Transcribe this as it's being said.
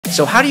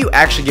So how do you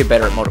actually get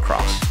better at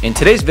motocross? In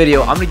today's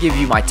video, I'm going to give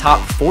you my top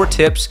 4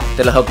 tips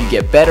that'll help you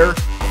get better,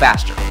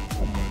 faster.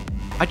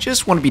 I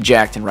just want to be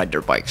jacked and ride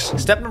dirt bikes.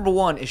 Step number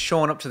 1 is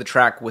showing up to the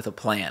track with a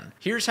plan.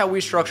 Here's how we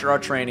structure our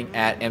training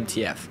at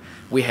MTF.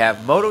 We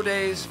have Moto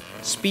Days,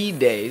 Speed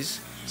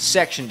Days,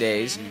 Section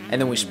Days, and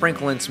then we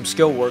sprinkle in some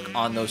skill work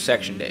on those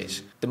section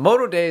days. The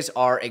Moto Days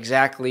are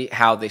exactly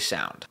how they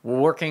sound. We're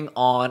working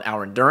on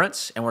our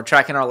endurance and we're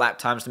tracking our lap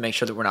times to make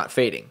sure that we're not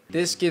fading.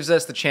 This gives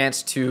us the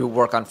chance to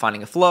work on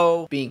finding a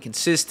flow, being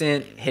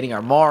consistent, hitting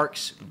our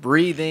marks,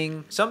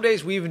 breathing. Some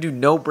days we even do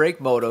no brake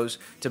motos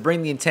to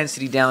bring the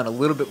intensity down a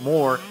little bit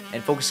more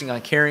and focusing on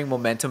carrying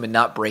momentum and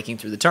not breaking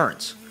through the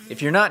turns.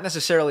 If you're not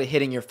necessarily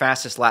hitting your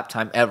fastest lap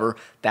time ever,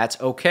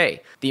 that's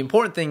okay. The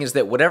important thing is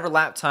that whatever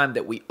lap time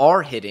that we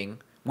are hitting,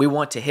 we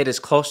want to hit as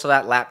close to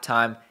that lap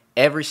time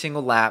every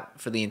single lap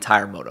for the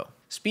entire moto.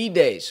 Speed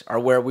days are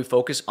where we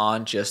focus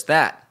on just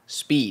that,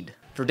 speed.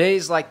 For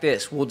days like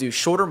this, we'll do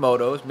shorter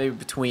motos, maybe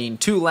between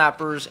 2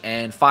 lappers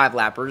and 5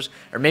 lappers,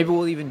 or maybe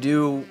we'll even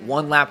do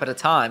 1 lap at a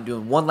time,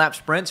 doing 1 lap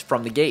sprints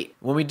from the gate.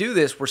 When we do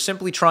this, we're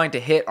simply trying to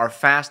hit our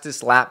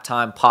fastest lap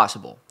time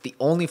possible. The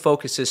only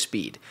focus is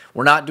speed.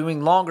 We're not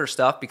doing longer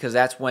stuff because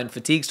that's when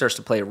fatigue starts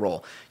to play a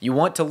role. You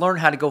want to learn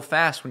how to go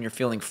fast when you're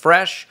feeling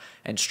fresh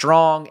and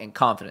strong and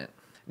confident.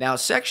 Now,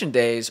 section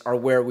days are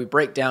where we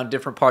break down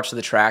different parts of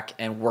the track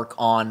and work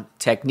on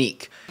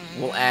technique.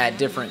 We'll add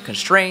different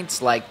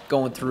constraints like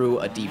going through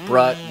a deep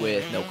rut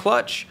with no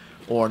clutch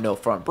or no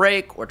front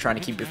brake or trying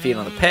to keep your feet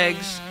on the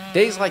pegs.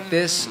 Days like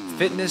this,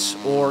 fitness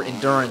or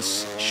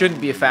endurance shouldn't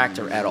be a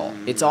factor at all.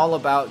 It's all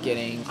about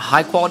getting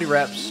high quality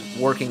reps,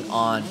 working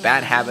on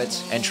bad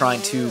habits, and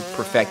trying to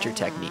perfect your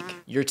technique.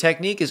 Your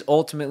technique is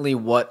ultimately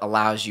what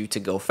allows you to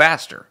go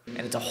faster. And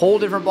it's a whole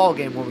different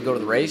ballgame when we go to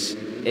the race.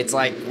 It's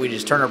like we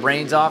just turn our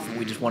brains off and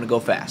we just want to go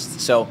fast.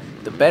 So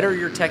the better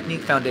your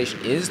technique foundation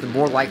is, the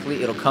more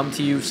likely it'll come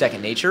to you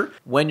second nature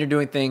when you're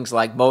doing things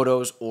like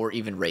motos or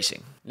even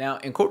racing. Now,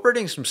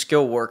 incorporating some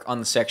skill work on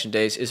the section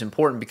days is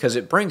important because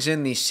it brings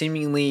in these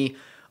seemingly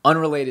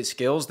unrelated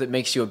skills that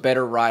makes you a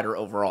better rider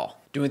overall.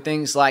 Doing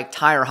things like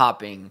tire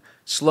hopping,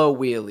 slow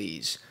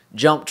wheelies,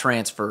 jump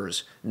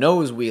transfers,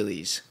 nose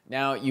wheelies.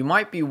 Now, you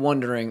might be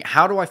wondering,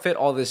 how do I fit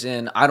all this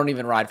in? I don't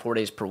even ride 4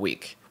 days per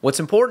week. What's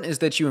important is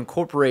that you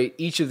incorporate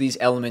each of these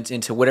elements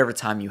into whatever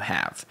time you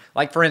have.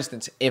 Like for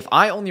instance, if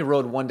I only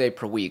rode 1 day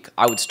per week,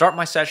 I would start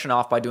my session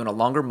off by doing a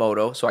longer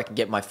moto so I can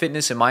get my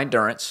fitness and my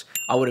endurance.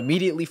 I would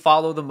immediately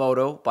follow the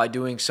moto by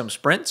doing some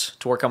sprints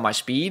to work on my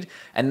speed,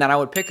 and then I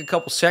would pick a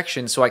couple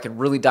sections so I can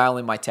really dial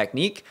in my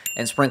technique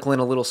and sprinkle in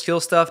a little skill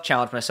stuff,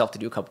 challenge myself to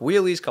do a couple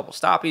wheelies, couple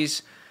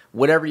stoppies,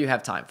 whatever you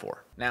have time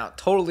for. Now,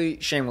 totally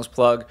shameless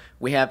plug,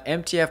 we have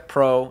MTF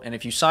Pro, and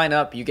if you sign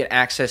up, you get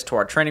access to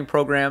our training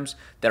programs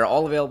that are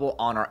all available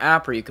on our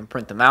app, or you can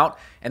print them out,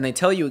 and they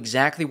tell you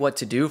exactly what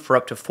to do for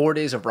up to 4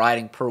 days of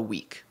riding per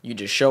week. You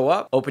just show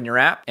up, open your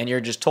app, and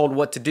you're just told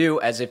what to do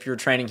as if you're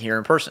training here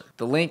in person.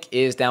 The link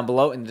is down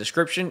below in the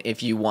description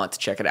if you want to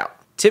check it out.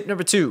 Tip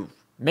number 2,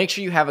 make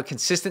sure you have a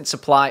consistent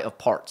supply of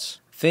parts.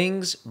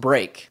 Things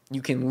break.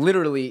 You can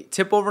literally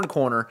tip over in a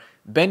corner,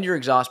 bend your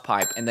exhaust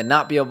pipe, and then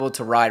not be able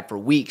to ride for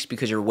weeks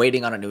because you're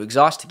waiting on a new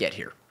exhaust to get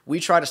here.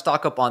 We try to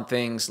stock up on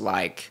things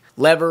like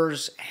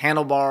levers,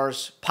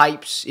 handlebars,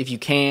 pipes if you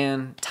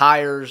can,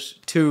 tires,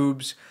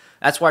 tubes.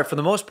 That's why for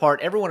the most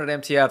part, everyone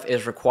at MTF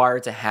is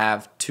required to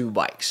have 2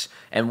 bikes.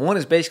 And one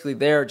is basically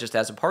there just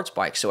as a parts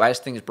bike. So as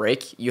things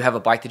break, you have a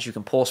bike that you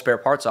can pull spare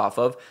parts off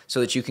of so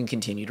that you can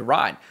continue to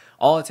ride.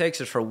 All it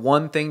takes is for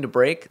one thing to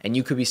break and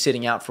you could be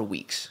sitting out for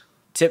weeks.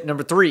 Tip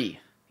number 3,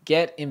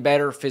 get in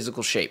better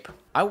physical shape.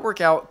 I work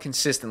out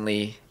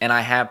consistently and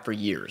I have for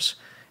years.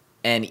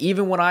 And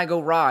even when I go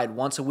ride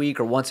once a week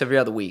or once every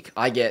other week,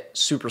 I get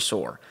super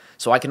sore.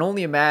 So I can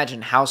only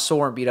imagine how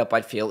sore and beat up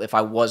I'd feel if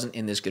I wasn't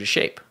in this good a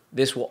shape.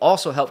 This will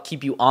also help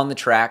keep you on the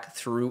track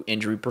through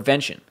injury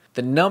prevention.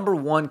 The number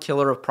 1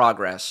 killer of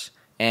progress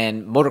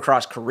and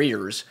motocross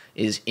careers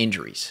is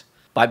injuries.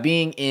 By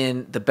being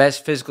in the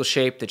best physical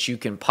shape that you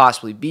can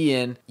possibly be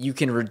in, you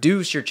can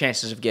reduce your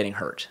chances of getting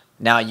hurt.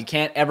 Now, you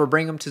can't ever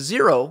bring them to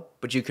 0,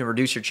 but you can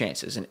reduce your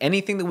chances. And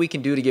anything that we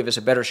can do to give us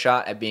a better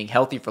shot at being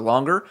healthy for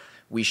longer,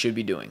 we should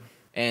be doing.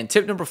 And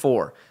tip number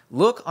 4,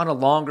 look on a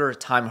longer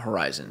time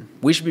horizon.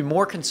 We should be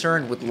more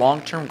concerned with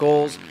long-term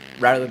goals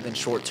rather than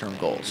short-term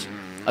goals.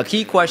 A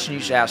key question you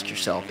should ask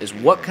yourself is,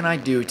 what can I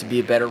do to be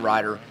a better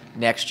rider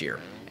next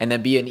year? And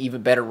then be an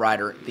even better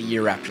rider the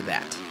year after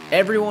that.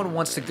 Everyone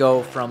wants to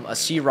go from a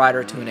C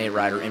rider to an A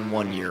rider in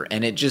 1 year,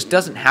 and it just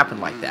doesn't happen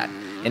like that.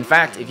 In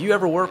fact, if you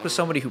ever work with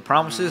somebody who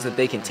promises that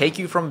they can take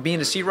you from being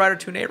a C rider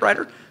to an A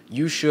rider,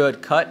 you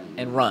should cut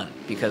and run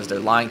because they're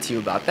lying to you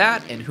about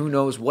that, and who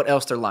knows what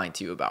else they're lying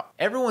to you about.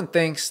 Everyone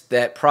thinks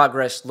that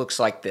progress looks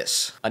like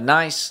this, a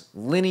nice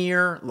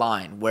linear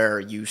line where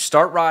you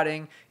start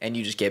riding and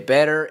you just get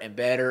better and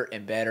better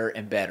and better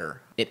and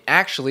better. It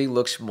actually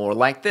looks more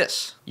like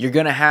this. You're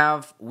going to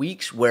have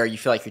weeks where you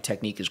feel like your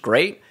technique is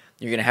great.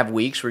 You're going to have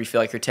weeks where you feel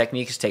like your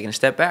technique is taking a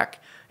step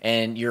back.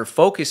 and your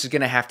focus is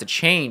going to have to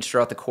change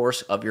throughout the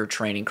course of your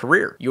training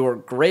career. Your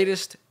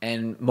greatest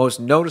and most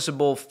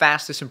noticeable,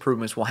 fastest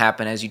improvements will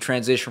happen as you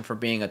transition from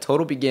being a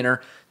total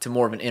beginner to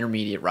more of an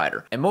intermediate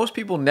rider. And most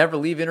people never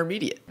leave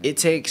intermediate. It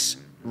takes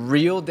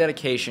real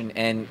dedication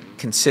and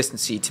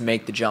consistency to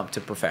make the jump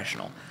to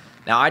professional.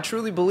 Now, I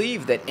truly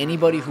believe that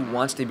anybody who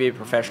wants to be a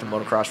professional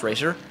motocross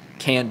racer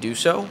can do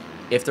so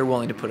if they're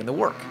willing to put in the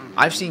work.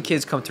 I've seen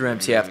kids come through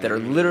MTF that are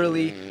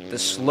literally the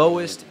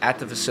slowest at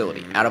the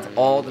facility out of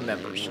all the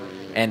members.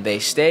 And they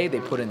stay, they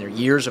put in their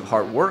years of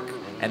hard work,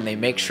 and they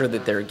make sure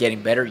that they're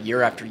getting better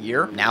year after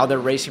year. Now they're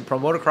racing pro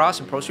motocross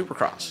and pro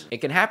supercross. It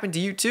can happen to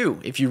you too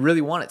if you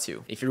really want it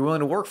to, if you're willing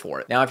to work for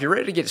it. Now, if you're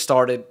ready to get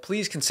started,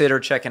 please consider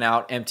checking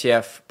out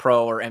MTF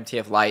Pro or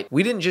MTF Lite.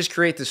 We didn't just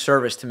create this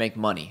service to make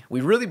money.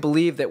 We really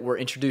believe that we're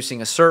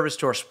introducing a service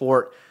to our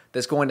sport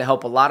that's going to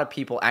help a lot of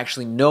people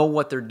actually know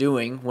what they're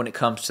doing when it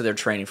comes to their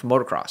training for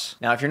motocross.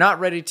 Now, if you're not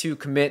ready to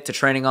commit to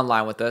training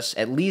online with us,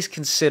 at least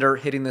consider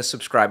hitting the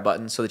subscribe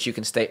button so that you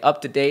can stay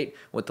up to date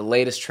with the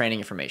latest training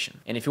information.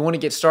 And if you want to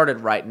get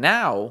started right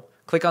now,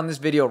 click on this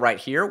video right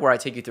here where I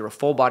take you through a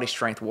full body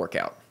strength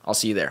workout. I'll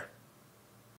see you there.